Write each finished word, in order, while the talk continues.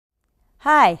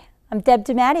Hi, I'm Deb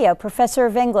DeMattio, Professor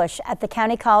of English at the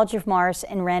County College of Morris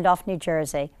in Randolph, New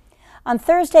Jersey. On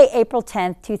Thursday, April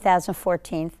 10,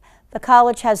 2014, the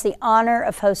college has the honor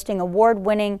of hosting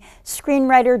award-winning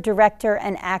screenwriter, director,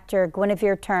 and actor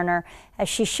Guinevere Turner as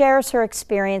she shares her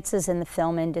experiences in the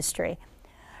film industry.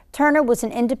 Turner was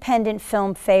an independent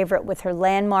film favorite with her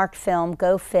landmark film,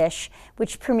 Go Fish,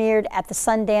 which premiered at the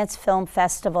Sundance Film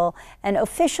Festival and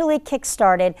officially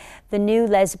kick-started the new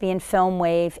lesbian film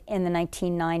wave in the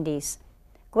 1990s.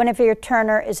 Guinevere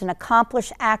Turner is an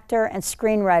accomplished actor and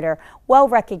screenwriter, well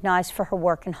recognized for her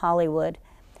work in Hollywood.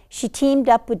 She teamed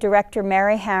up with director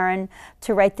Mary Harron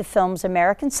to write the films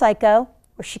American Psycho,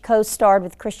 where she co-starred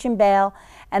with Christian Bale,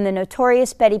 and the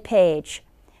Notorious Bettie Page.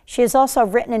 She has also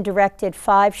written and directed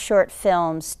 5 short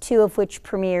films, 2 of which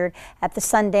premiered at the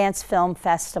Sundance Film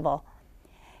Festival.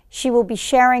 She will be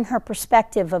sharing her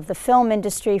perspective of the film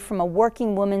industry from a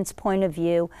working woman's point of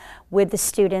view with the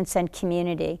students and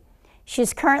community. She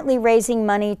is currently raising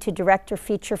money to direct her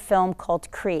feature film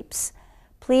called Creeps.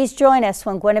 Please join us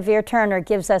when Guinevere Turner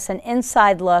gives us an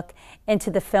inside look into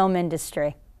the film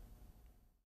industry.